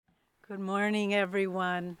Good morning,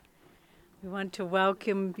 everyone. We want to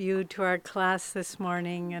welcome you to our class this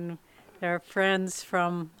morning, and there are friends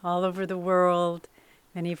from all over the world,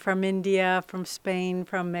 many from India, from Spain,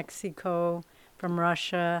 from Mexico, from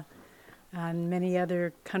Russia, and many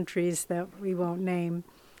other countries that we won't name.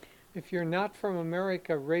 If you're not from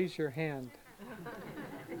America, raise your hand.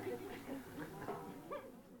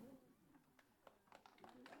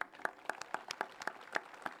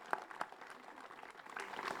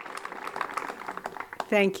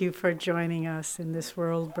 Thank you for joining us in this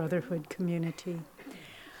World Brotherhood community.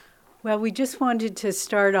 Well, we just wanted to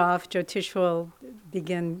start off. Jyotish will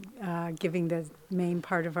begin giving the main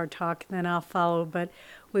part of our talk, and then I'll follow. But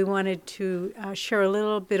we wanted to share a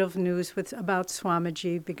little bit of news about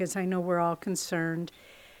Swamiji, because I know we're all concerned.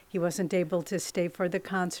 He wasn't able to stay for the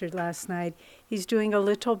concert last night. He's doing a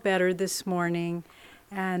little better this morning,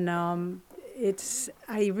 and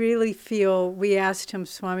I really feel, we asked him,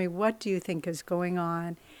 Swami, what do you think is going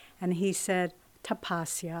on? And he said,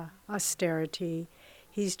 tapasya, austerity.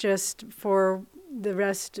 He's just, for the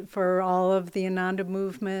rest, for all of the Ananda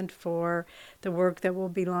movement, for the work that we'll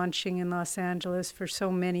be launching in Los Angeles, for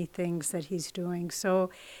so many things that he's doing.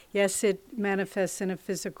 So yes, it manifests in a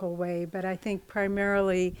physical way, but I think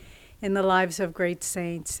primarily in the lives of great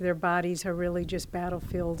saints, their bodies are really just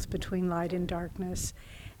battlefields between light and darkness.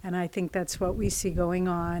 And I think that's what we see going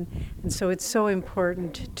on. And so it's so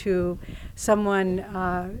important to someone,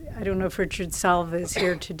 I don't know if Richard Salva is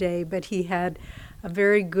here today, but he had a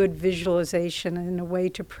very good visualization and a way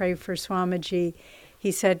to pray for Swamiji.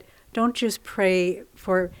 He said, don't just pray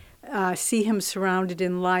for, see him surrounded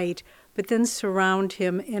in light, but then surround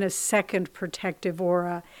him in a second protective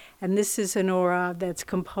aura. And this is an aura that's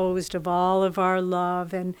composed of all of our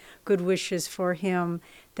love and good wishes for him,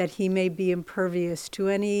 that he may be impervious to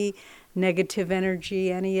any negative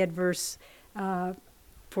energy, any adverse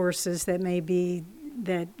forces that may be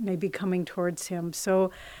coming towards him.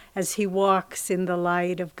 So as he walks in the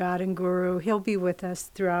light of God and Guru, he'll be with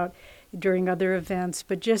us during other events,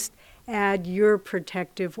 but just add your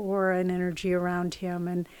protective aura and energy around him,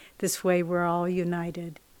 and this way we're all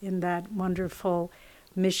united in that wonderful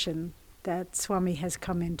mission that Swami has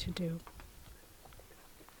come in to do.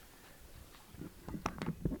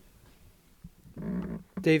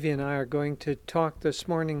 Devi and I are going to talk this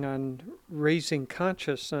morning on raising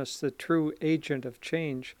consciousness, the true agent of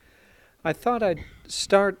change. I thought I'd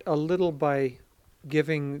start a little by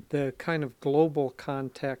giving the kind of global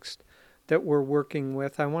context that we're working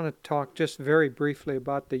with. I want to talk just very briefly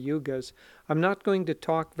about the yugas. I'm not going to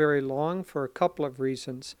talk very long for a couple of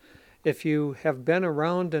reasons. If you have been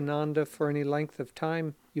around Ananda for any length of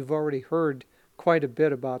time, you've already heard quite a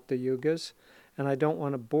bit about the yugas, and I don't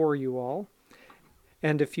want to bore you all.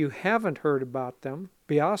 And if you haven't heard about them,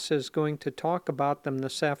 Vyasa is going to talk about them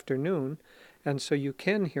this afternoon, and so you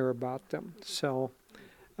can hear about them. So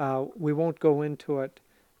we won't go into it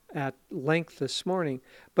at length this morning,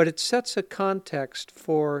 but it sets a context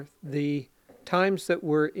for the times that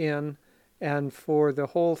we're in and for the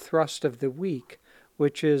whole thrust of the week,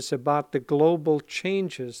 which is about the global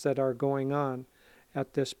changes that are going on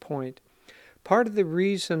at this point. Part of the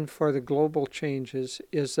reason for the global changes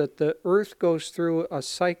is that the Earth goes through a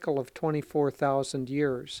cycle of 24,000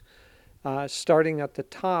 years. Starting at the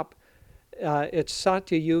top, it's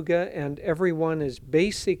Satya Yuga, and everyone is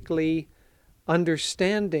basically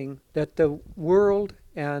understanding that the world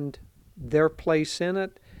and their place in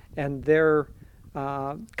it and their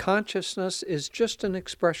consciousness is just an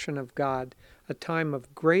expression of God, a time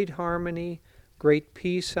of great harmony, great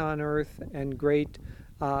peace on earth, and great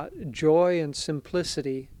joy and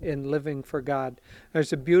simplicity in living for God.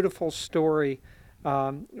 There's a beautiful story.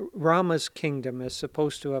 Rama's kingdom is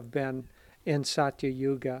supposed to have been in Satya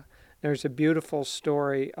Yuga. There's a beautiful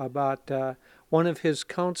story about one of his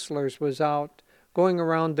counselors was out going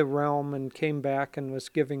around the realm and came back and was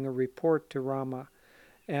giving a report to Rama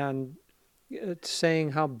and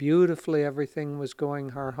saying how beautifully everything was going,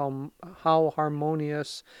 how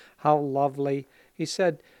harmonious, how lovely. He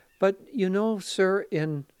said, but you know, sir,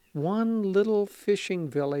 in one little fishing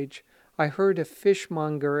village, I heard a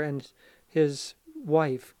fishmonger and his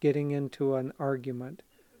wife getting into an argument.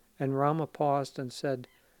 And Rama paused and said,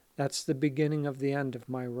 that's the beginning of the end of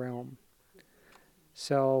my realm.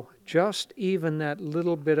 So just even that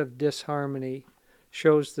little bit of disharmony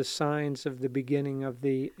shows the signs of the beginning of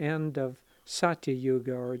the end of Satya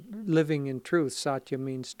Yuga, or living in truth. Satya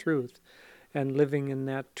means truth. And living in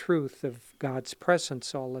that truth of God's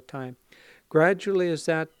presence all the time. Gradually, as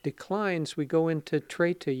that declines, we go into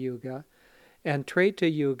Treta Yuga. And Treta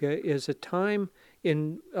Yuga is a time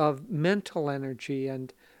of mental energy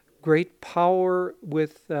and great power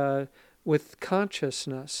with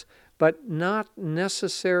consciousness, but not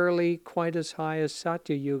necessarily quite as high as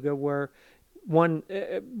Satya Yuga, where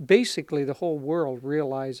basically the whole world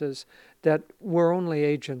realizes that we're only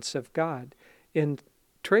agents of God. In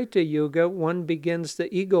Treta Yuga, one begins,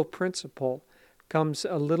 the ego principle comes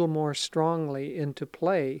a little more strongly into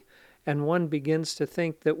play, and one begins to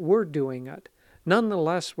think that we're doing it.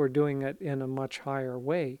 Nonetheless, we're doing it in a much higher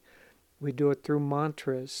way. We do it through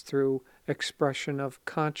mantras, through expression of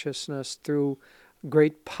consciousness, through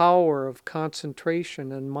great power of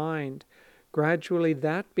concentration and mind. Gradually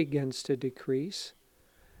that begins to decrease,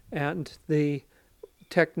 and the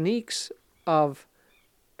techniques of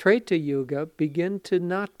Treta Yuga begin to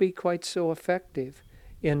not be quite so effective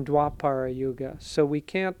in Dwapara Yuga. So we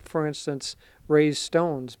can't, for instance, raise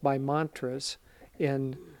stones by mantras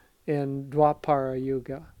in Dwapara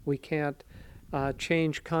Yuga. We can't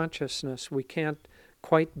change consciousness. We can't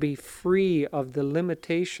quite be free of the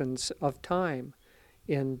limitations of time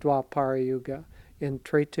in Dwapara Yuga. In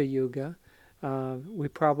Treta Yuga, we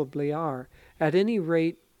probably are. At any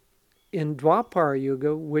rate, in Dwapara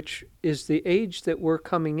Yuga, which is the age that we're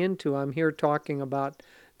coming into, I'm here talking about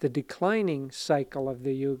the declining cycle of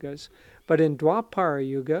the yugas, but in Dwapara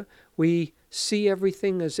Yuga, we see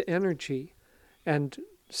everything as energy. And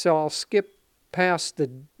so I'll skip past the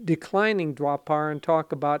declining Dwapara and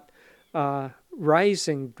talk about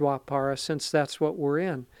rising Dwapara, since that's what we're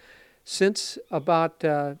in. Since about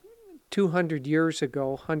 200 years ago,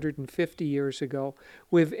 150 years ago,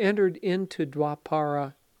 we've entered into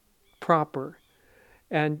Dwapara proper.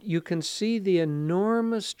 And you can see the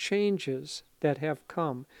enormous changes that have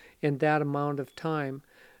come in that amount of time.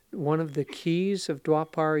 One of the keys of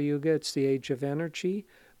Dwapara Yuga, it's the age of energy,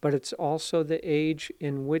 but it's also the age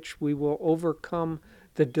in which we will overcome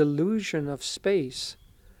the delusion of space.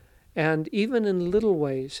 And even in little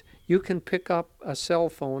ways, you can pick up a cell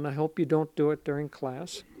phone. I hope you don't do it during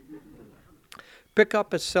class. Pick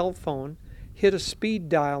up a cell phone, hit a speed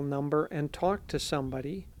dial number, and talk to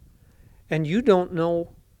somebody. And you don't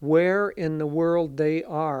know where in the world they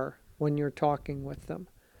are when you're talking with them.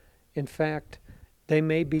 In fact, they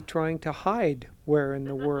may be trying to hide where in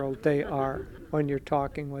the world they are when you're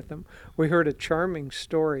talking with them. We heard a charming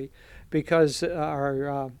story because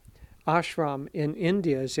our ashram in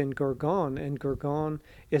India is in Gurgaon, and Gurgaon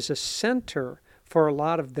is a center for a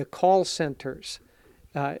lot of the call centers.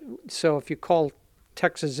 So if you call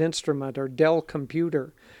Texas Instrument or Dell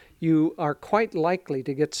Computer, you are quite likely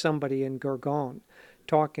to get somebody in Gurgaon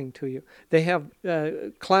talking to you. They have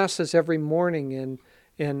classes every morning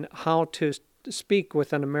in how to speak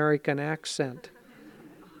with an American accent.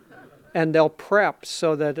 And they'll prep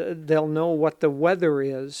so that they'll know what the weather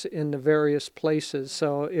is in the various places.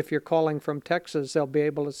 So if you're calling from Texas, they'll be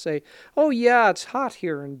able to say, "Oh yeah, it's hot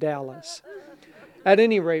here in Dallas." At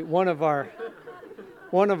any rate, one of our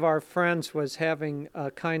friends was having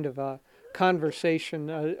a kind of a conversation,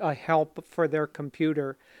 a help for their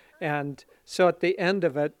computer. And so at the end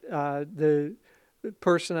of it, the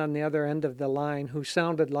person on the other end of the line, who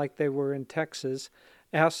sounded like they were in Texas,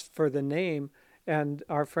 asked for the name. And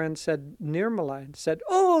our friend said, "Nirmala," and said,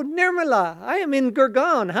 "Oh, Nirmala, I am in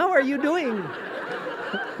Gurgaon. How are you doing?"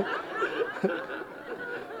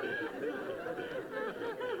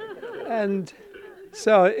 And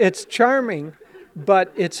so it's charming,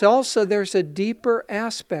 but it's also, there's a deeper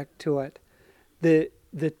aspect to it. The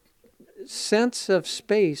sense of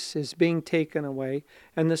space is being taken away,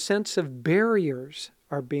 and the sense of barriers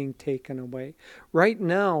are being taken away. Right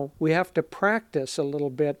now, we have to practice a little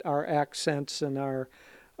bit our accents and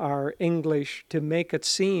our English to make it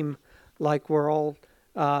seem like we're all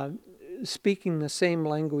speaking the same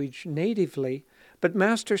language natively. But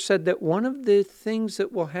Master said that one of the things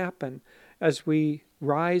that will happen as we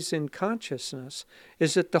rise in consciousness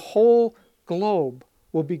is that the whole globe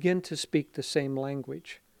will begin to speak the same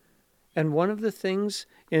language. And one of the things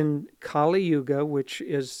in Kali Yuga, which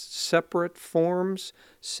is separate forms,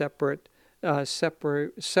 separation,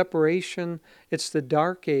 it's the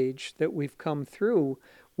dark age that we've come through,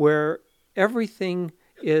 where everything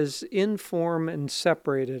is in form and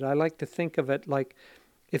separated. I like to think of it like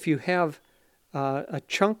if you have a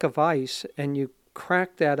chunk of ice and you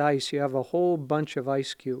crack that ice, you have a whole bunch of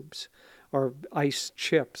ice cubes or ice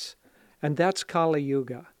chips. And that's Kali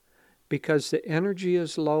Yuga, because the energy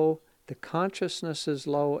is low, the consciousness is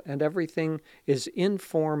low, and everything is in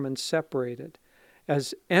form and separated.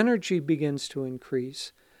 As energy begins to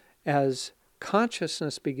increase, as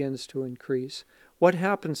consciousness begins to increase, what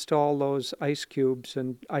happens to all those ice cubes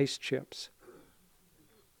and ice chips?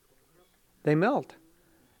 They melt.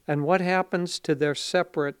 And what happens to their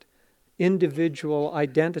separate individual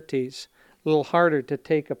identities. A little harder to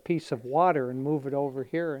take a piece of water and move it over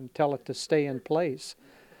here and tell it to stay in place.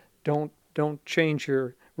 Don't change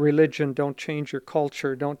your religion, don't change your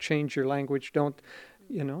culture, don't change your language,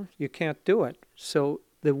 you can't do it. So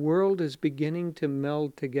the world is beginning to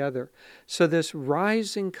meld together. So this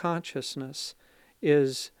rising consciousness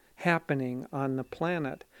is happening on the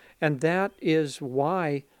planet. And that is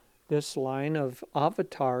why this line of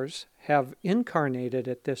avatars have incarnated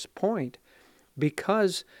at this point.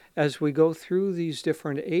 Because as we go through these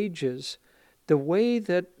different ages, the way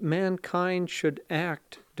that mankind should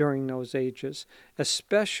act during those ages,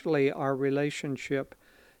 especially our relationship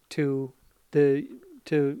to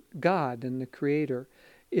God and the Creator,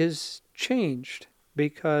 is changed,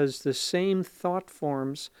 because the same thought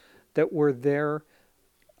forms that were there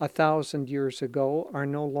 1,000 years ago are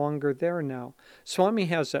no longer there now. Swami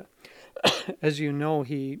has as you know,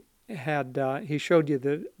 he showed you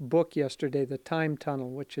the book yesterday, The Time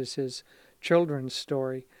Tunnel, which is his children's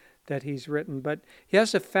story that he's written. But he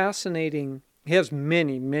has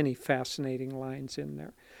many, many fascinating lines in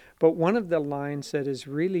there. But one of the lines that is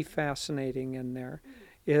really fascinating in there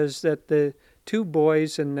is that the two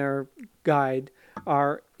boys and their guide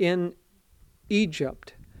are in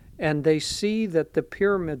Egypt, and they see that the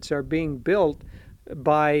pyramids are being built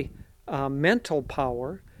by mental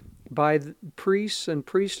power, by the priests and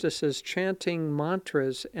priestesses chanting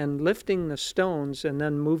mantras and lifting the stones and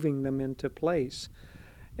then moving them into place.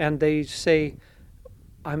 And they say,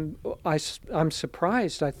 I'm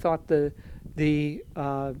surprised. I thought the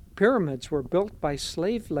pyramids were built by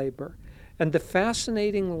slave labor. And the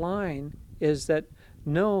fascinating line is that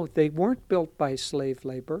no, they weren't built by slave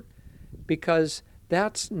labor, because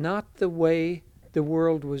that's not the way the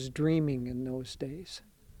world was dreaming in those days.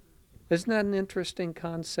 Isn't that an interesting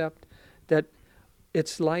concept? That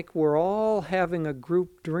it's like we're all having a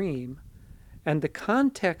group dream, and the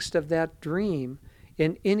context of that dream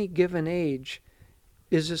in any given age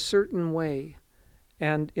is a certain way.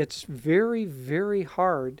 And it's very, very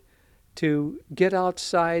hard to get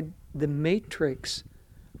outside the matrix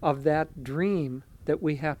of that dream that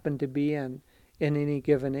we happen to be in any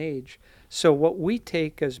given age. So what we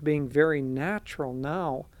take as being very natural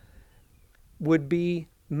now would be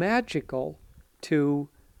magical to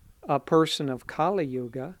a person of Kali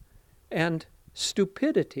Yuga, and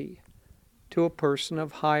stupidity to a person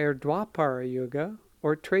of higher Dwapara Yuga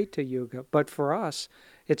or Treta Yuga. But for us,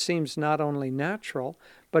 it seems not only natural,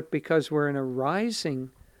 but because we're in a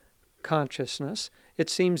rising consciousness, it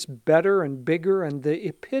seems better and bigger and the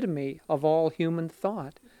epitome of all human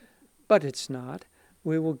thought. But it's not.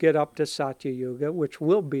 We will get up to Satya Yuga, which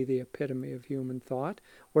will be the epitome of human thought,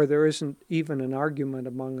 where there isn't even an argument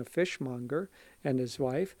among a fishmonger and his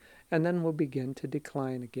wife, and then we'll begin to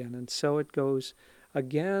decline again. And so it goes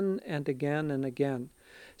again and again and again.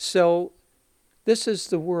 So this is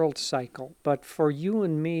the world cycle. But for you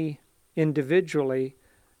and me individually,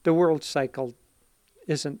 the world cycle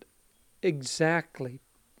isn't exactly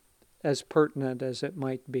as pertinent as it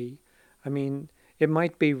might be. I mean, it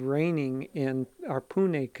might be raining in our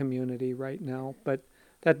Pune community right now, but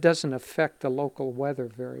that doesn't affect the local weather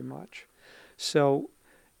very much. So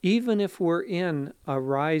even if we're in a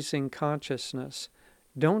rising consciousness,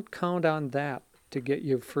 don't count on that to get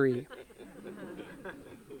you free.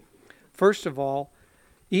 First of all,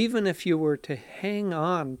 even if you were to hang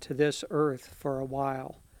on to this earth for a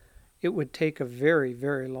while, it would take a very,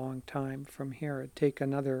 very long time from here. It'd take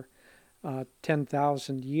another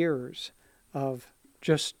 10,000 years of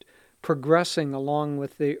just progressing along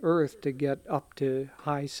with the earth to get up to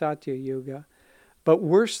high Satya Yuga. But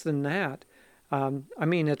worse than that,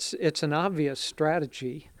 it's an obvious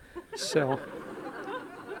strategy. So,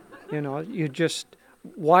 you just,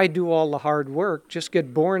 why do all the hard work? Just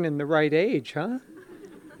get born in the right age, huh?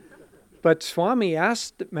 But Swami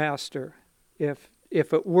asked Master if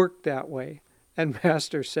it worked that way. And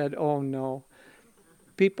Master said, oh no,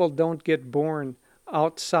 people don't get born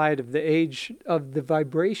outside of the age of the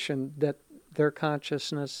vibration that their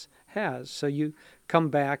consciousness has. So you come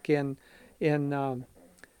back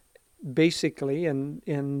basically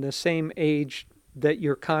in the same age that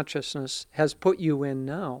your consciousness has put you in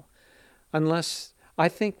now. Unless, I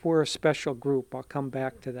think we're a special group. I'll come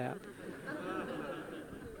back to that.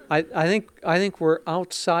 I think we're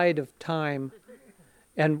outside of time,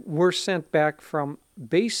 and we're sent back from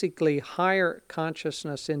basically higher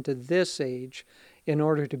consciousness into this age in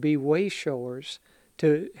order to be way showers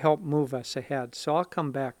to help move us ahead. So I'll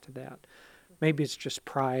come back to that. Maybe it's just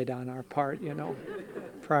pride on our part,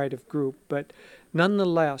 pride of group. But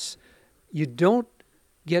nonetheless, you don't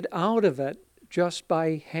get out of it just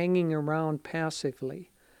by hanging around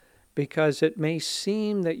passively, because it may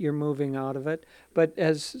seem that you're moving out of it, but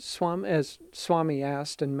as Swami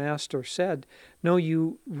asked and Master said, no,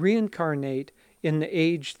 you reincarnate in the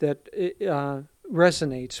age that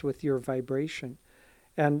resonates with your vibration.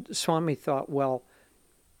 And Swami thought, well,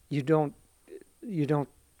 you don't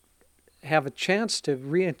have a chance to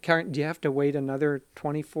reincarnate. Do you have to wait another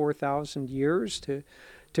 24,000 years to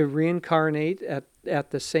reincarnate at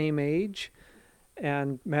the same age?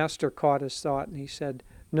 And Master caught his thought and he said,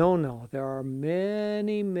 no, there are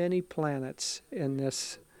many, many planets in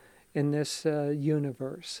this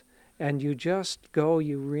universe. And you just go,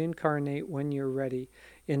 you reincarnate when you're ready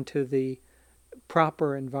into the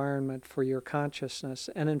proper environment for your consciousness.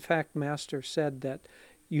 And in fact, Master said that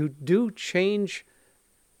you do change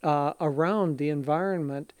around the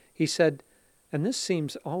environment. He said, and this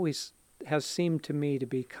has seemed to me to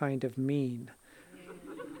be kind of mean.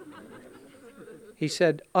 He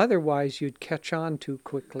said, otherwise you'd catch on too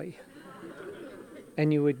quickly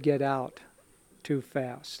and you would get out too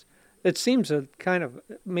fast. It seems a kind of,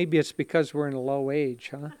 maybe it's because we're in a low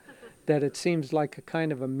age, that it seems like a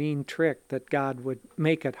kind of a mean trick that God would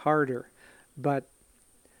make it harder. But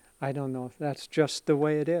I don't know, that's just the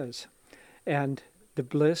way it is. And the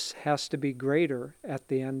bliss has to be greater at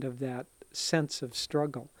the end of that sense of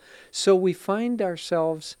struggle. So we find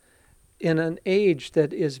ourselves in an age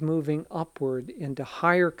that is moving upward into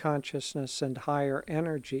higher consciousness and higher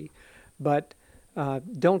energy, but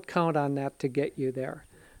don't count on that to get you there.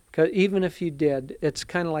 Because even if you did, it's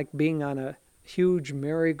kind of like being on a huge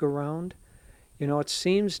merry-go-round. You know, it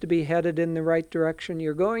seems to be headed in the right direction.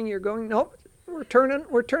 You're going, nope, we're turning,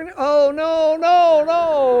 oh,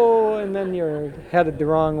 no, and then you're headed the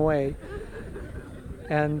wrong way.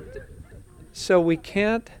 And so we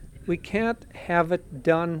can't have it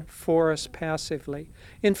done for us passively.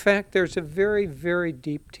 In fact, there's a very, very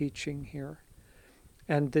deep teaching here.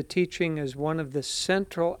 And the teaching is one of the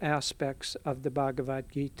central aspects of the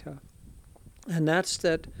Bhagavad Gita. And that's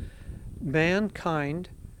that mankind,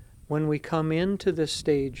 when we come into the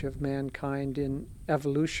stage of mankind in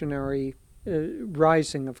evolutionary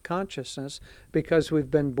rising of consciousness, because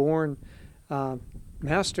we've been born,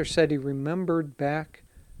 Master said he remembered back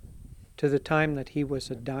to the time that he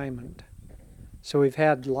was a diamond. So we've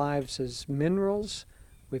had lives as minerals,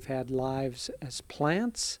 we've had lives as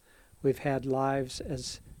plants, we've had lives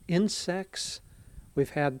as insects,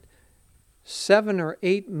 we've had 7 or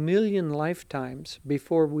 8 million lifetimes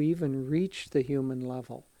before we even reach the human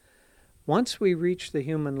level. Once we reach the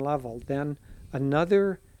human level, then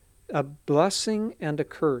a blessing and a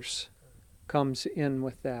curse comes in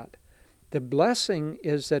with that. The blessing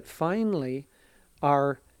is that finally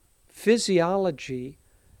our physiology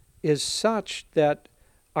is such that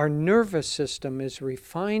our nervous system is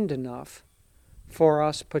refined enough for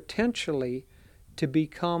us potentially to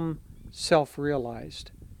become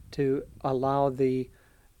self-realized, to allow the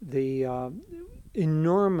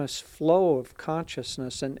enormous flow of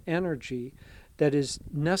consciousness and energy that is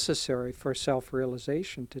necessary for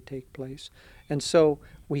self-realization to take place. And so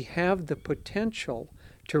we have the potential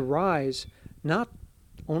to rise not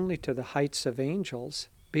only to the heights of angels,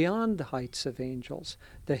 beyond the heights of angels.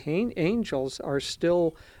 The angels are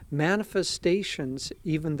still manifestations,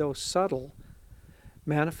 even though subtle,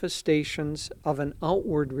 manifestations of an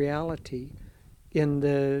outward reality. In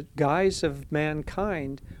the guise of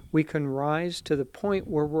mankind, we can rise to the point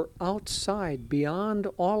where we're outside, beyond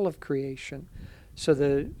all of creation. So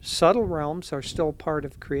the subtle realms are still part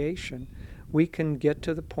of creation. We can get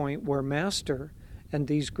to the point where Master and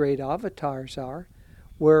these great avatars are,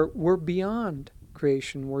 where we're beyond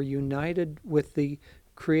creation. We're united with the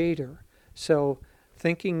Creator. So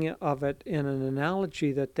thinking of it in an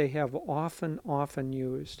analogy that they have often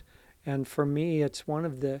used, and for me it's one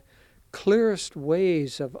of the clearest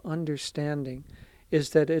ways of understanding, is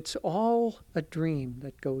that it's all a dream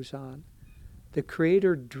that goes on. The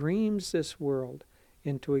Creator dreams this world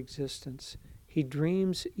into existence. He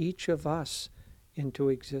dreams each of us into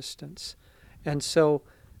existence. And so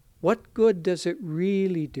what good does it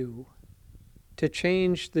really do to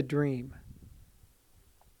change the dream?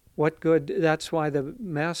 What good? That's why the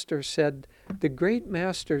Master said the great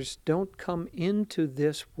masters don't come into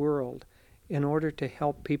this world in order to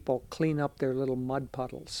help people clean up their little mud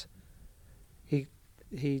puddles.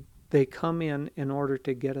 They come in order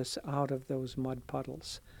to get us out of those mud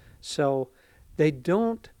puddles. So they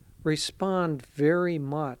don't respond very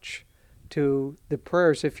much to the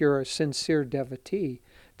prayers. If you're a sincere devotee,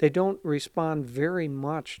 they don't respond very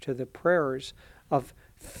much to the prayers of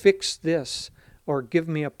fix this, or give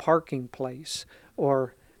me a parking place,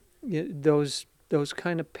 or those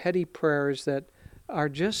kind of petty prayers that are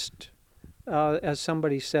just as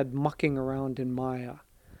somebody said, mucking around in Maya.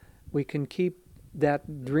 We can keep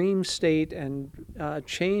that dream state and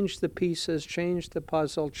change the pieces, change the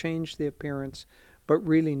puzzle, change the appearance, but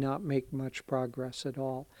really not make much progress at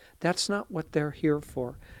all. That's not what they're here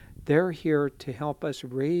for. They're here to help us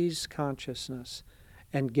raise consciousness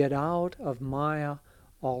and get out of Maya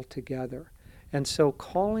altogether. And so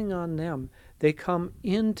calling on them, they come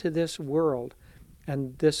into this world,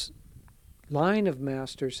 and this line of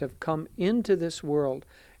masters have come into this world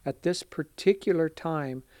at this particular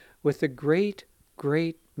time with a great,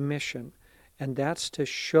 great mission, and that's to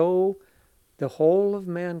show the whole of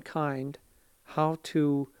mankind how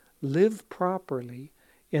to live properly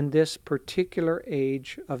in this particular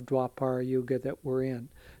age of Dwapara Yuga that we're in.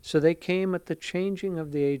 So they came at the changing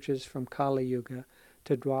of the ages from Kali Yuga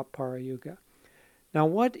to Dwapara Yuga. Now,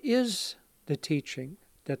 what is the teaching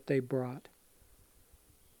that they brought?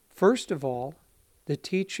 First of all, the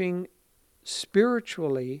teaching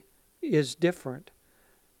spiritually is different.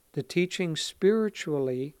 The teaching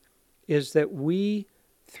spiritually is that we,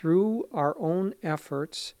 through our own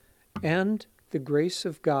efforts and the grace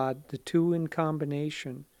of God, the two in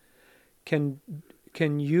combination, can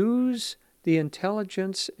use the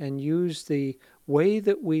intelligence and use the way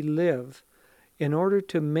that we live in order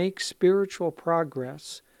to make spiritual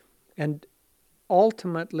progress. And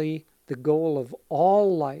ultimately, the goal of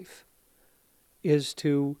all life is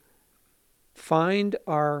to find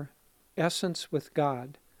our essence with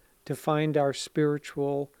God, to find our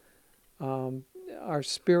spiritual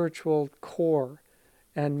core.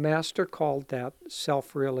 And Master called that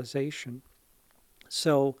self-realization.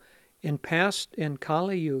 So in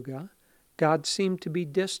Kali Yuga, God seemed to be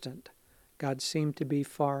distant. God seemed to be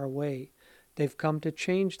far away. They've come to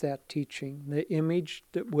change that teaching. The image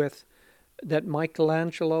that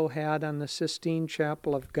Michelangelo had on the Sistine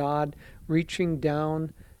Chapel of God reaching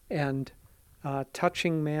down and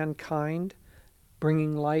touching mankind,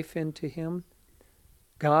 bringing life into him,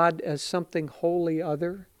 God as something wholly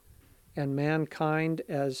other, and mankind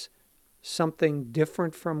as something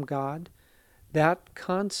different from God, that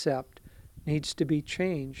concept needs to be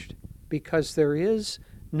changed, because there is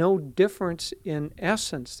no difference in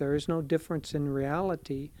essence, there is no difference in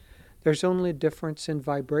reality, there's only a difference in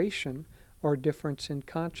vibration or difference in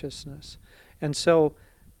consciousness. And so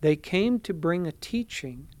they came to bring a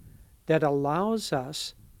teaching that allows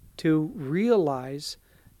us to realize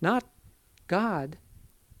not God,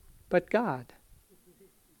 but God.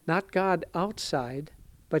 Not God outside,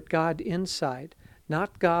 but God inside.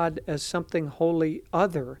 Not God as something wholly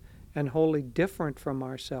other and wholly different from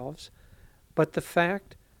ourselves, but the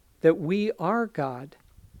fact that we are God,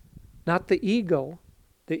 not the ego.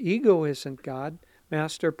 The ego isn't God.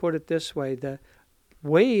 Master put it this way: the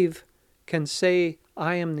wave can say,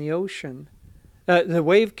 I am the ocean. The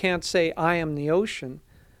wave can't say, I am the ocean,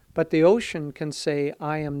 but the ocean can say,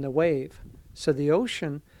 I am the wave. So the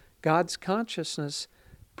ocean, God's consciousness,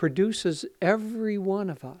 produces every one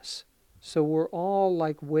of us. So we're all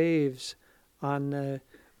like waves on the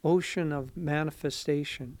ocean of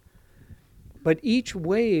manifestation. But each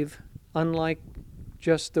wave, unlike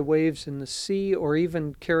just the waves in the sea or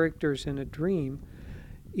even characters in a dream,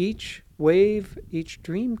 each wave, each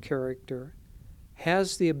dream character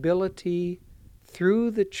has the ability,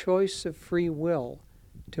 through the choice of free will,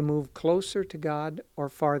 to move closer to God or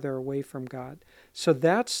farther away from God. So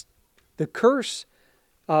that's the curse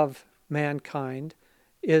of mankind,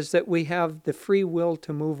 is that we have the free will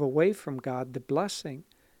to move away from God. The blessing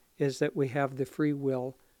is that we have the free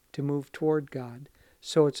will to move toward God.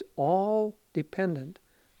 So it's all dependent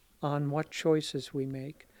on what choices we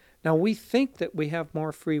make. Now, we think that we have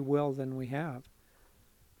more free will than we have.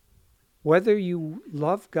 Whether you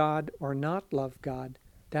love God or not love God,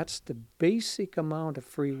 that's the basic amount of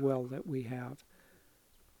free will that we have.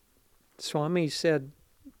 Swami said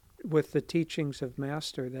with the teachings of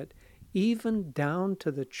Master that even down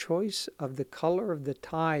to the choice of the color of the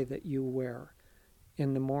tie that you wear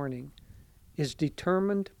in the morning is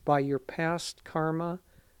determined by your past karma,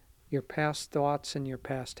 your past thoughts, and your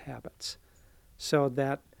past habits. So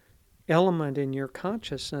that element in your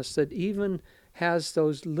consciousness that even has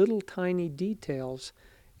those little tiny details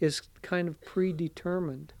is kind of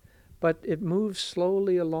predetermined. But it moves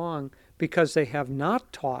slowly along because they have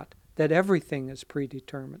not taught that everything is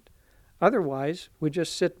predetermined. Otherwise, we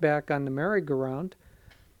just sit back on the merry-go-round,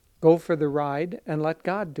 go for the ride, and let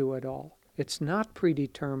God do it all. It's not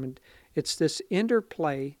predetermined. It's this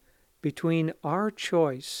interplay between our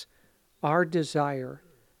choice, our desire,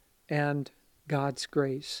 and God's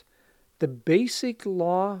grace. The basic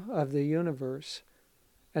law of the universe,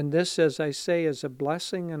 and this, as I say, is a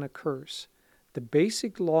blessing and a curse. The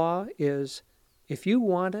basic law is, if you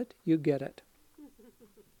want it, you get it.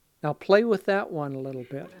 Now play with that one a little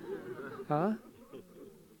bit. Huh?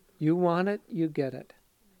 You want it, you get it.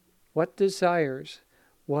 What desires?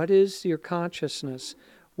 What is your consciousness?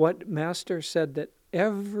 What Master said, that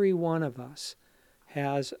every one of us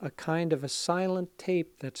has a kind of a silent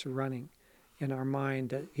tape that's running in our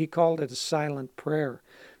mind. He called it a silent prayer.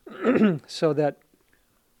 So that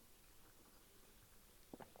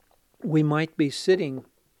we might be sitting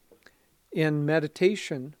in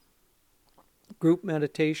meditation, group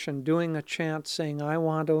meditation, doing a chant saying, I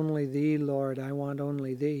want only thee, Lord, I want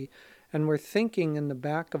only thee. And we're thinking in the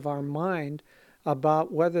back of our mind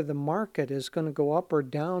about whether the market is going to go up or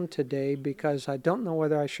down today, because I don't know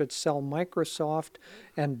whether I should sell Microsoft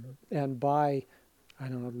and buy, I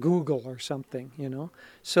don't know, Google or something,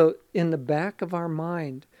 So in the back of our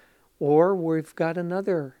mind, or we've got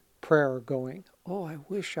another prayer going. Oh, I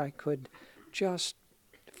wish I could just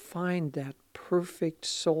find that perfect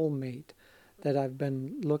soulmate that I've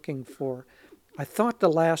been looking for. I thought the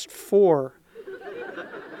last 4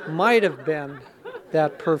 might have been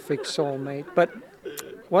that perfect soulmate, but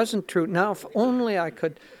wasn't true. Now, if only I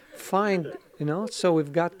could find, so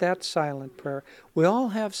we've got that silent prayer. We all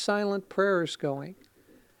have silent prayers going.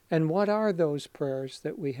 And what are those prayers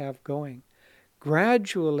that we have going?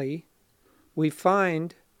 Gradually, we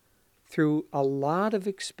find through a lot of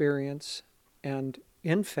experience and,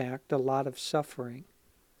 in fact, a lot of suffering,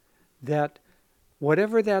 that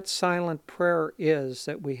whatever that silent prayer is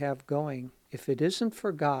that we have going, if it isn't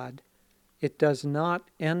for God, it does not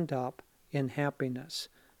end up in happiness,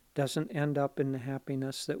 doesn't end up in the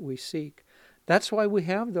happiness that we seek. That's why we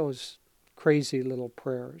have those crazy little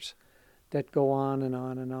prayers that go on and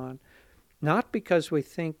on and on. Not because we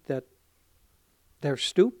think that they're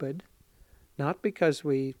stupid, not because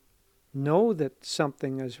we know that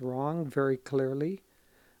something is wrong very clearly.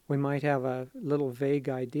 We might have a little vague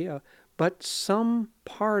idea, but some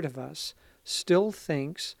part of us still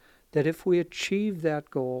thinks that if we achieve that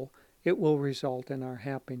goal, it will result in our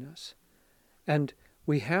happiness. And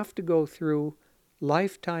we have to go through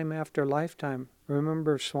lifetime after lifetime.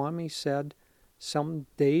 Remember, Swami said, some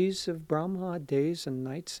days of Brahma, days and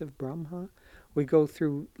nights of Brahma. We go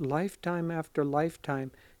through lifetime after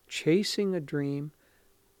lifetime, chasing a dream,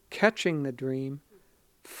 catching the dream,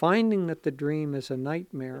 finding that the dream is a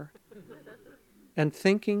nightmare, and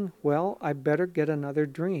thinking, well, I better get another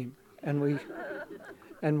dream. And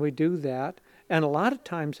we do that. And a lot of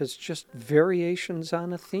times it's just variations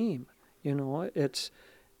on a theme. It's,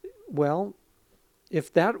 well,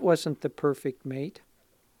 if that wasn't the perfect mate,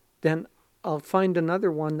 then I'll find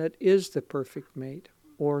another one that is the perfect mate.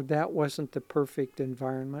 Or that wasn't the perfect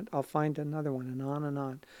environment, I'll find another one, and on and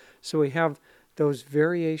on. So we have those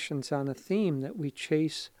variations on a theme that we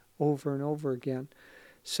chase over and over again.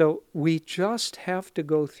 So we just have to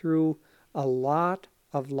go through a lot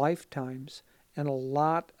of lifetimes and a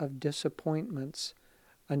lot of disappointments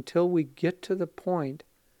until we get to the point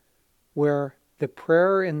where the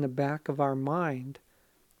prayer in the back of our mind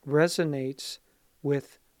resonates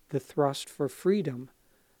with the thrust for freedom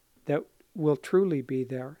that will truly be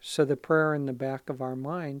there. So the prayer in the back of our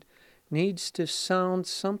mind needs to sound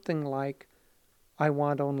something like, I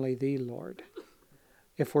want only thee, Lord.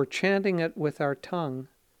 If we're chanting it with our tongue,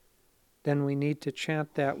 then we need to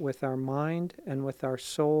chant that with our mind and with our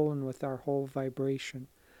soul and with our whole vibration.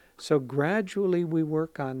 So gradually we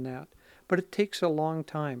work on that. But it takes a long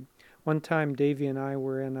time. One time Davy and I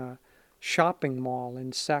were in a shopping mall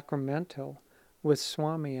in Sacramento with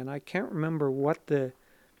Swami, and I can't remember what the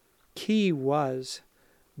key was,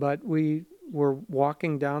 but we were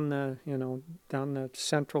walking down the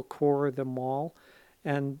central core of the mall,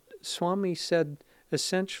 and Swami said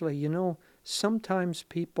essentially, sometimes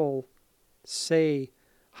people say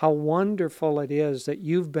how wonderful it is that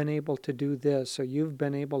you've been able to do this or you've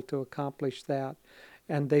been able to accomplish that,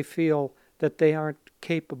 and they feel that they aren't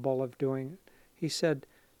capable of doing it. He said,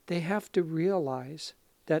 they have to realize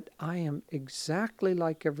that I am exactly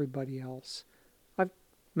like everybody else. I've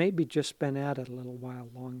maybe just been at it a little while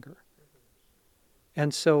longer.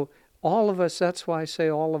 And so all of us, that's why I say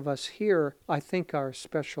all of us here, I think are a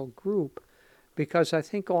special group, because I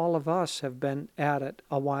think all of us have been at it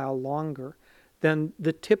a while longer than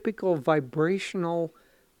the typical vibrational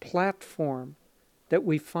platform that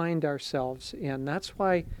we find ourselves in. That's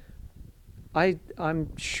why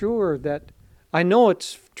I'm sure that, I know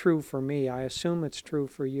it's true for me, I assume it's true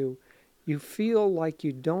for you. You feel like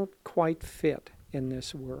you don't quite fit in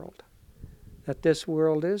this world. That this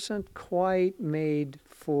world isn't quite made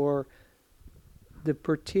for the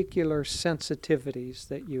particular sensitivities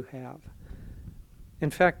that you have. In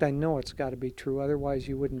fact, I know it's got to be true, otherwise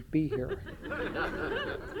you wouldn't be here.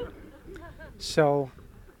 So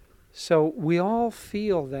we all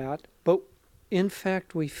feel that, but in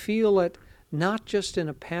fact we feel it not just in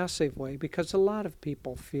a passive way, because a lot of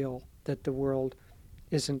people feel that the world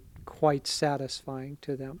isn't quite satisfying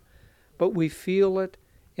to them. But we feel it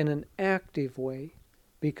in an active way,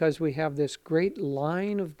 because we have this great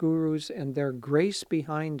line of gurus and their grace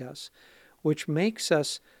behind us, which makes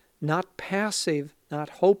us not passive, not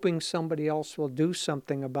hoping somebody else will do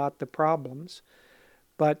something about the problems,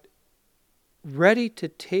 but ready to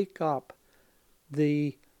take up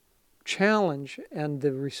the challenge and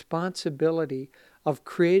the responsibility of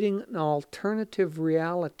creating an alternative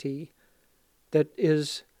reality that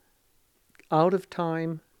is out of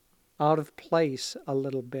time, out of place a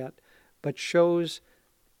little bit, but shows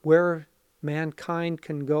where mankind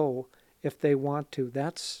can go if they want to.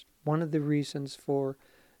 That's one of the reasons for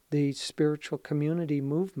the spiritual community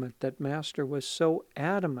movement that Master was so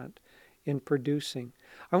adamant in producing.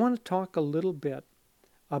 I want to talk a little bit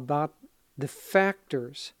about the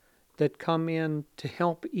factors that come in to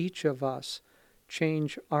help each of us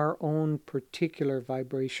change our own particular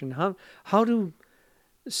vibration. How do,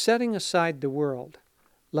 setting aside the world,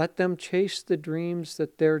 let them chase the dreams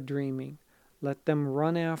that they're dreaming. Let them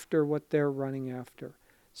run after what they're running after.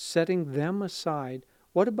 Setting them aside,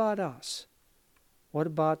 what about us? What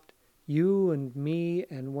about you and me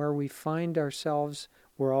and where we find ourselves?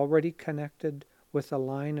 We're already connected with a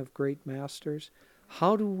line of great masters.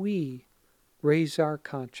 How do we raise our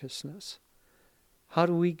consciousness? How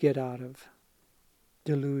do we get out of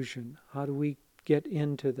delusion? How do we get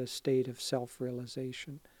into the state of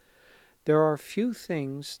self-realization? There are a few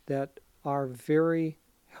things that are very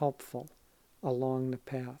helpful along the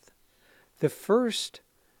path. The first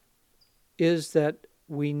is that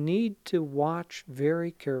we need to watch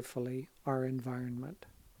very carefully our environment.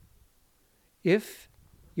 If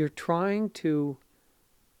you're trying to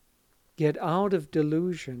get out of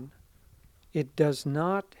delusion, it does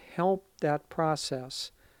not help that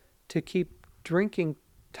process to keep drinking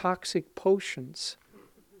toxic potions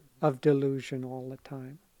of delusion all the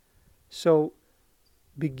time. So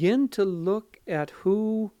begin to look at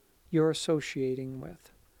who you're associating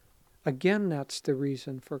with. Again, that's the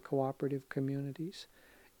reason for cooperative communities.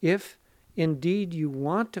 If indeed you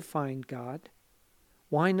want to find God,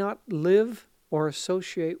 why not live or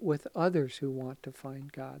associate with others who want to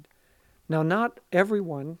find God? Now, not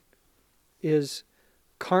everyone is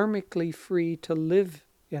karmically free to live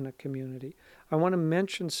in a community. I want to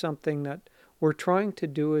mention something that we're trying to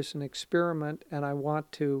do as an experiment, and I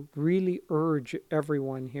want to really urge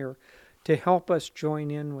everyone here to help us join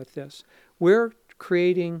in with this. We're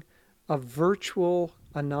creating a virtual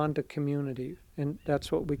Ananda community, and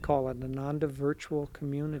that's what we call it, an Ananda virtual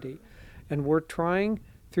community. And we're trying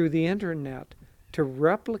through the internet to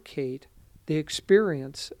replicate the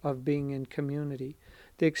experience of being in community.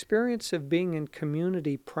 The experience of being in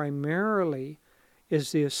community primarily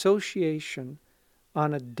is the association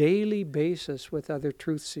on a daily basis with other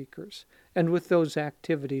truth seekers and with those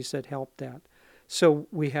activities that help that. So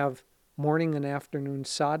we have morning and afternoon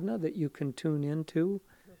sadhana that you can tune into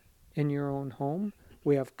in your own home.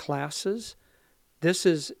 We have classes. This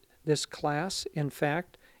class, in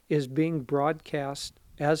fact, is being broadcast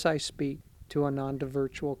as I speak to Ananda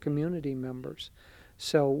virtual community members.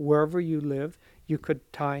 So wherever you live, you could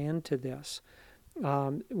tie into this.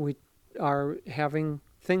 We are having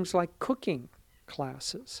things like cooking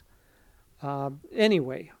classes.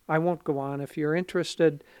 Anyway, I won't go on. If you're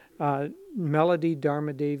interested, Melody,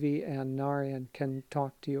 Dharmadevi, and Narayan can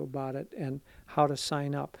talk to you about it and how to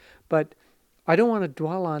sign up. But I don't want to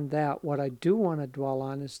dwell on that. What I do want to dwell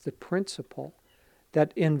on is the principle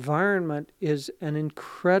that environment is an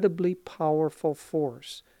incredibly powerful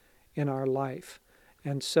force in our life.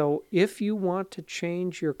 And so if you want to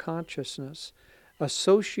change your consciousness,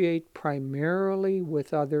 associate primarily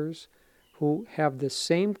with others who have the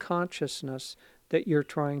same consciousness that you're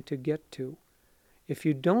trying to get to. If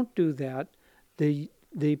you don't do that, the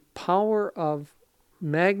power of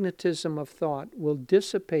magnetism of thought will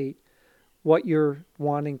dissipate what you're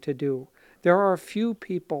wanting to do. There are a few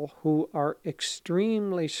people who are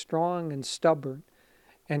extremely strong and stubborn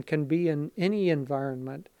and can be in any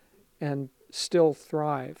environment and still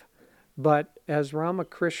thrive. But as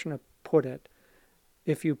Ramakrishna put it,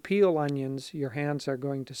 if you peel onions, your hands are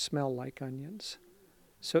going to smell like onions.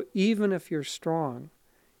 So even if you're strong,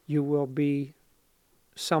 you will be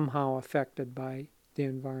somehow affected by the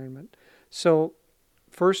environment. So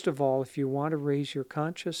first of all, if you want to raise your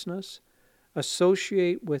consciousness,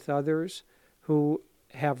 associate with others who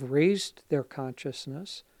have raised their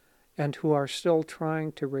consciousness and who are still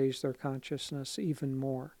trying to raise their consciousness even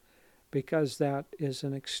more, because that is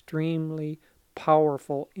an extremely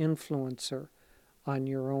powerful influencer on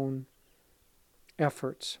your own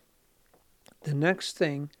efforts. The next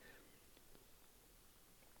thing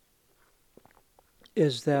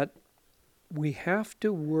is that we have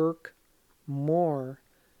to work more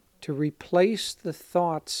to replace the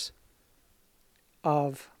thoughts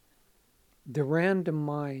of the random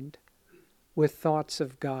mind with thoughts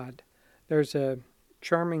of God. There's a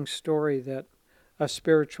charming story that a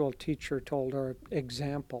spiritual teacher told, or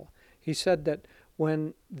example. He said that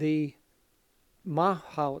when the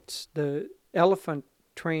mahouts, the elephant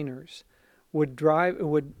trainers, would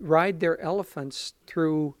ride their elephants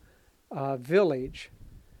through a village,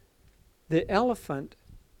 the elephant,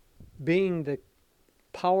 being the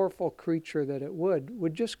powerful creature that it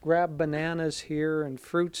would just grab bananas here and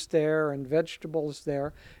fruits there and vegetables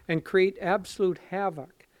there and create absolute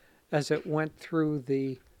havoc as it went through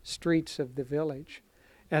the streets of the village.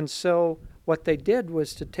 And so what they did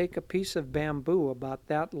was to take a piece of bamboo about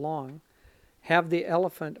that long, have the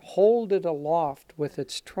elephant hold it aloft with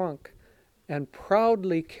its trunk, and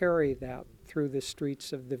proudly carry that through the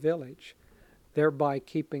streets of the village, thereby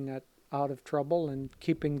keeping it out of trouble and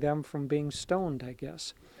keeping them from being stoned, I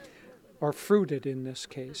guess, or fruited in this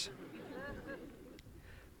case.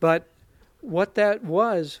 But what that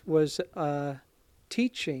was a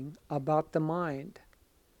teaching about the mind.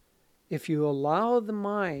 If you allow the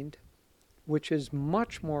mind, which is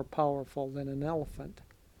much more powerful than an elephant,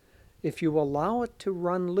 if you allow it to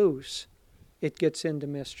run loose, it gets into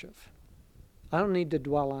mischief. I don't need to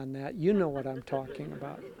dwell on that. You know what I'm talking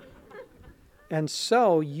about. And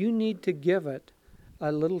so you need to give it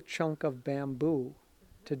a little chunk of bamboo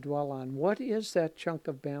to dwell on. What is that chunk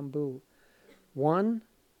of bamboo? One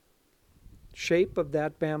shape of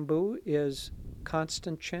that bamboo is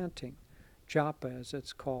constant chanting, japa as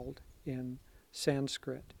it's called in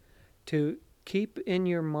Sanskrit, to keep in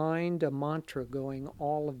your mind a mantra going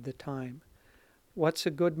all of the time. What's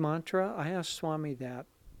a good mantra? I asked Swami that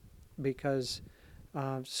because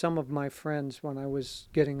some of my friends, when I was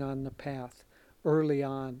getting on the path early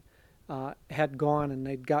on, had gone and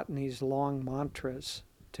they'd gotten these long mantras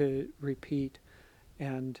to repeat.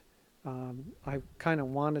 And I kind of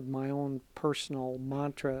wanted my own personal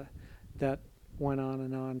mantra that went on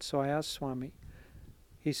and on. So I asked Swami.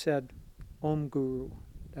 He said, Om Guru,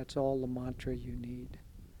 that's all the mantra you need.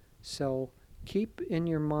 So keep in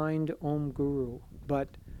your mind Om Guru,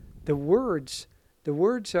 but the words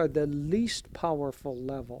are the least powerful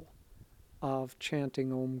level of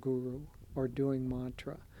chanting Om Guru or doing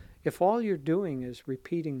mantra. If all you're doing is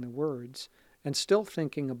repeating the words and still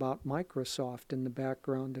thinking about Microsoft in the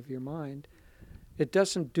background of your mind, it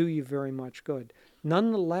doesn't do you very much good.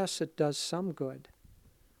 Nonetheless, it does some good.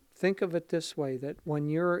 Think of it this way, that when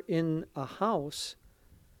you're in a house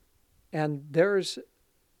and there's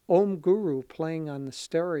Om Guru playing on the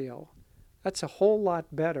stereo, that's a whole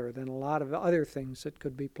lot better than a lot of other things that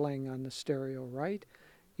could be playing on the stereo, right?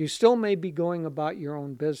 You still may be going about your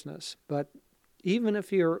own business, but even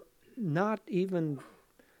if you're not even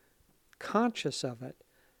conscious of it,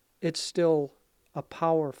 it's still a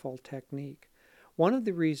powerful technique. One of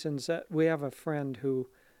the reasons that we have a friend who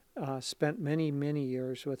spent many, many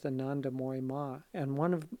years with Anandamoy Ma, and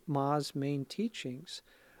one of Ma's main teachings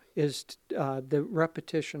is the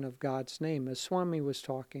repetition of God's name, as Swami was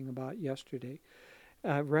talking about yesterday,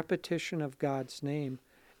 repetition of God's name.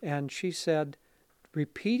 And she said,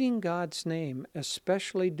 repeating God's name,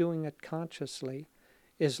 especially doing it consciously,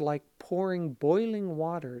 is like pouring boiling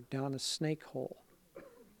water down a snake hole.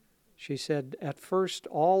 She said, at first,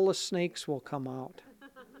 all the snakes will come out.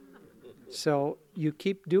 So you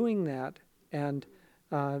keep doing that, and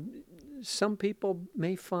some people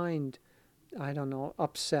may find, I don't know,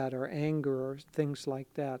 upset or anger or things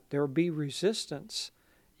like that. There will be resistance.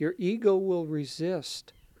 Your ego will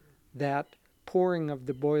resist that pouring of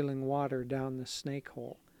the boiling water down the snake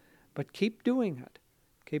hole. But keep doing it.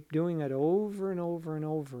 Keep doing it over and over and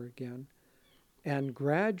over again. And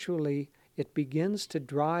gradually it begins to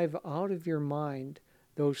drive out of your mind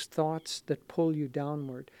those thoughts that pull you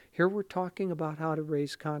downward. Here we're talking about how to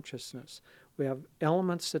raise consciousness. We have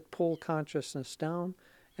elements that pull consciousness down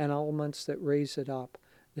and elements that raise it up.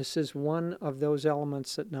 This is one of those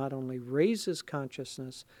elements that not only raises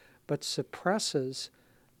consciousness, but suppresses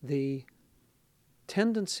the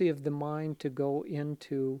tendency of the mind to go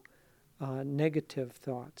into negative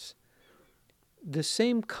thoughts. The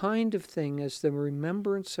same kind of thing as the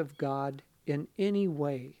remembrance of God in any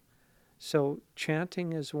way. So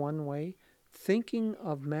chanting is one way. Thinking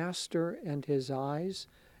of Master and his eyes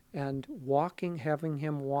and having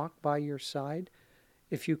him walk by your side,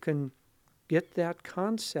 if you can get that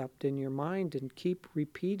concept in your mind and keep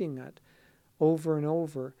repeating it over and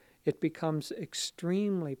over, it becomes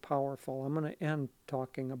extremely powerful. I'm going to end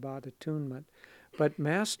talking about attunement. But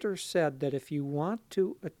Master said that if you want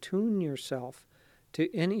to attune yourself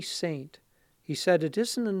to any saint, he said it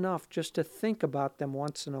isn't enough just to think about them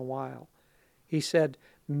once in a while. He said,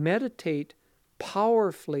 meditate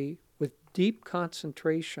powerfully with deep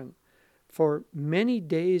concentration for many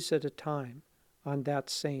days at a time on that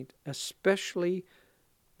saint, especially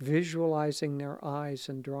visualizing their eyes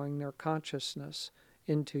and drawing their consciousness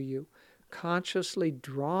into you. Consciously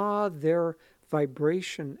draw their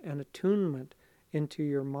vibration and attunement into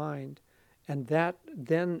your mind. And that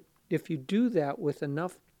then, if you do that with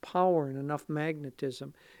enough power and enough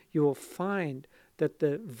magnetism, you will find that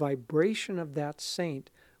the vibration of that saint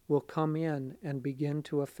will come in and begin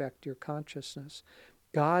to affect your consciousness.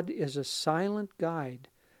 God is a silent guide.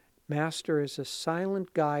 Master is a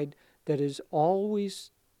silent guide that is always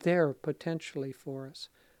there potentially for us.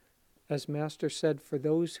 As Master said, for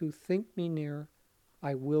those who think me near,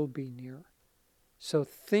 I will be near. So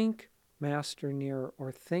think Master near,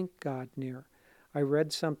 or think God near. I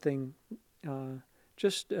read something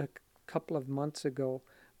just a couple of months ago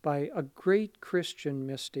by a great Christian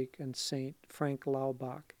mystic and saint, Frank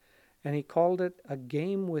Laubach, and he called it a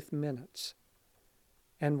game with minutes.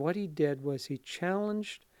 And what he did was he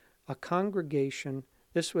challenged a congregation.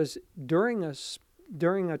 This was during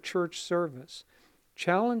a church service.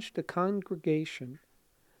 Challenged a congregation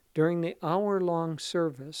during the hour-long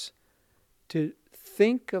service to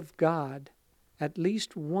think of God at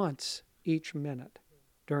least once each minute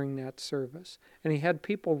during that service. And he had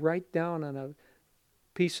people write down on a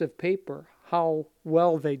piece of paper how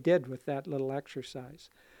well they did with that little exercise.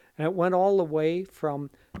 And it went all the way from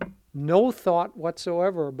no thought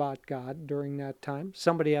whatsoever about God during that time.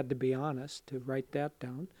 Somebody had to be honest to write that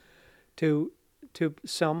down. To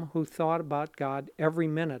some who thought about God every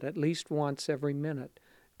minute, at least once every minute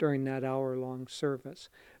during that hour-long service.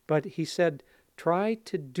 But he said, try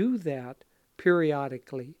to do that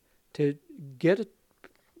periodically, to get it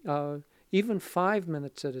even 5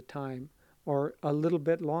 minutes at a time, or a little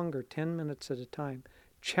bit longer, 10 minutes at a time.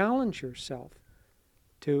 Challenge yourself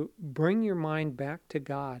to bring your mind back to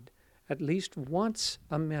God at least once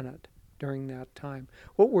a minute during that time.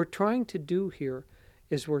 What we're trying to do here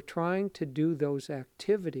is we're trying to do those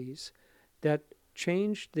activities that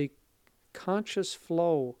change the conscious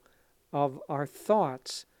flow of our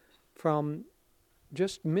thoughts from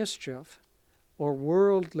just mischief or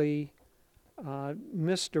worldly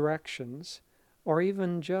misdirections, or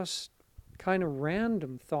even just kind of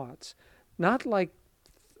random thoughts. Not like,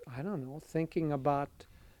 I don't know, thinking about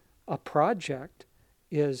a project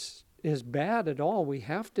is bad at all. We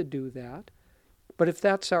have to do that. But if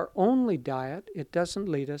that's our only diet, it doesn't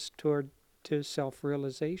lead us to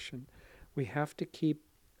self-realization. We have to keep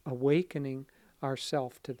awakening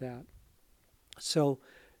ourselves to that. So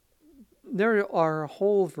there are a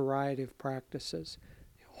whole variety of practices.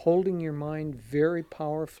 Holding your mind very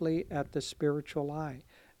powerfully at the spiritual eye.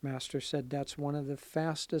 Master said that's one of the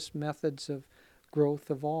fastest methods of growth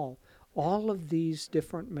of all. All of these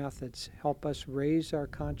different methods help us raise our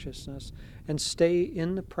consciousness and stay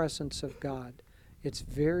in the presence of God. It's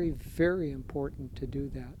very, very important to do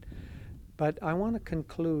that. But I want to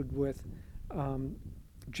conclude with,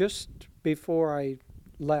 just before I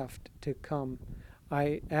left to come,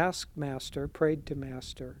 I asked Master, prayed to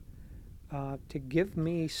Master, to give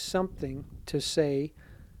me something to say.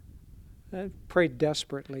 I prayed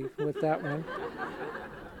desperately with that one.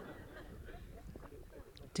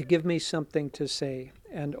 To give me something to say,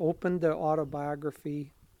 and opened the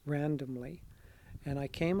autobiography randomly. And I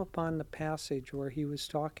came upon the passage where he was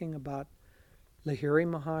talking about Lahiri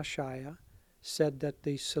Mahashaya said that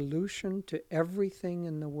the solution to everything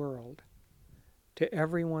in the world, to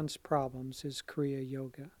everyone's problems, is Kriya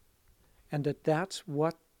Yoga. And that's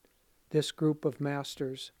what this group of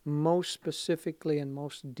masters most specifically and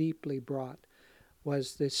most deeply brought,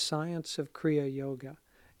 was the science of Kriya Yoga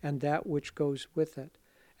and that which goes with it.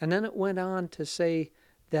 And then it went on to say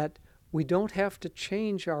that we don't have to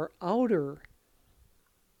change our outer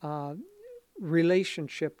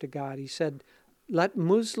relationship to God. He said, let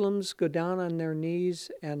Muslims go down on their knees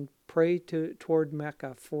and pray toward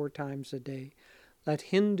Mecca 4 times a day. Let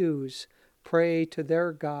Hindus pray to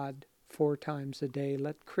their God 4 times a day.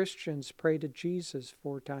 Let Christians pray to Jesus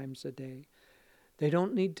 4 times a day. They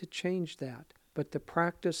don't need to change that, but the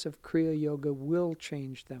practice of Kriya Yoga will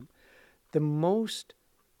change them. The most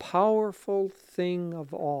powerful thing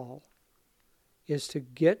of all is to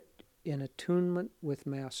get in attunement with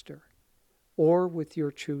Master or with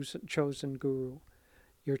your chosen guru,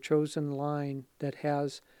 your chosen line that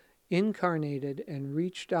has incarnated and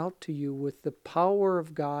reached out to you with the power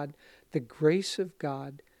of God, the grace of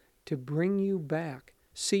God, to bring you back.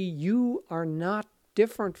 See, you are not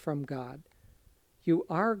different from God. You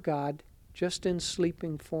are God, just in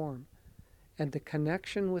sleeping form. And the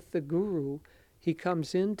connection with the guru, he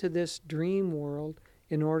comes into this dream world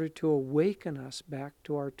in order to awaken us back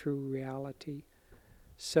to our true reality.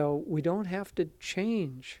 So we don't have to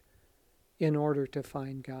change in order to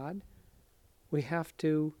find God. We have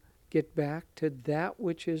to get back to that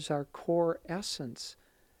which is our core essence,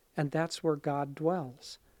 and that's where God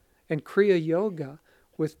dwells. And Kriya Yoga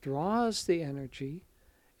withdraws the energy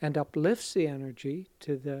and uplifts the energy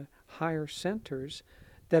to the higher centers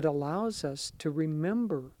that allows us to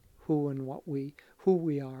remember who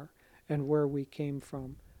we are and where we came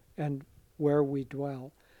from and where we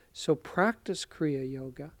dwell. So practice Kriya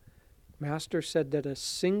Yoga. Master said that a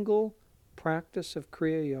single practice of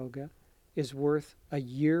Kriya Yoga is worth a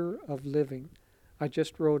year of living. I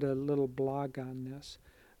just wrote a little blog on this.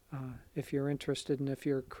 If you're interested and if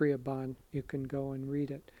you're a Kriyaban, you can go and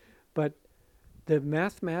read it. But the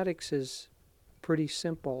mathematics is pretty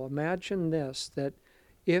simple. Imagine this, that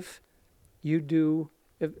if you do,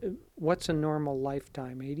 what's a normal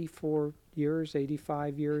lifetime? 84 years,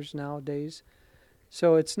 85 years nowadays?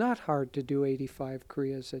 So it's not hard to do 85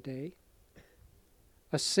 Kriyas a day.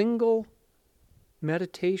 A single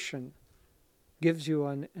meditation gives you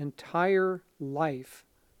an entire life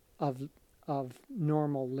of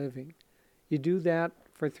normal living. You do that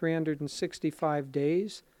for 365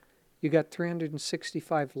 days, you got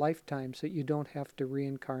 365 lifetimes that you don't have to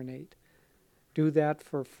reincarnate. Do that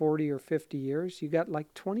for 40 or 50 years, you got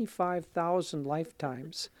like 25,000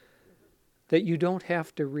 lifetimes that you don't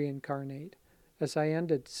have to reincarnate. As I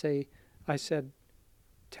ended, I said,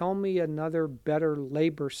 tell me another better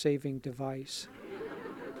labor-saving device,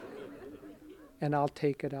 and I'll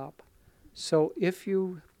take it up. So if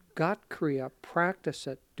you got Kriya, practice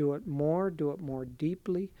it, do it more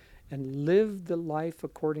deeply, and live the life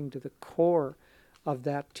according to the core of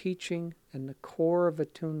that teaching and the core of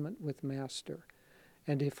attunement with Master.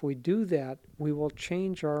 And if we do that, we will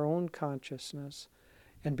change our own consciousness.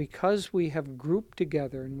 And because we have grouped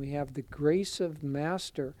together and we have the grace of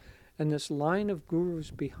Master and this line of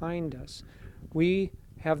gurus behind us, we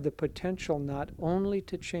have the potential not only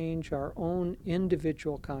to change our own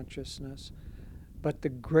individual consciousness, but the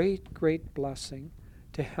great, great blessing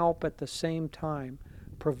to help at the same time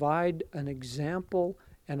provide an example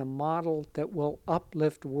and a model that will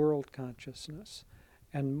uplift world consciousness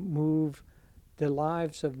and move the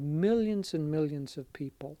lives of millions and millions of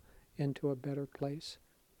people into a better place.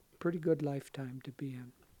 Pretty good lifetime to be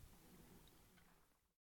in.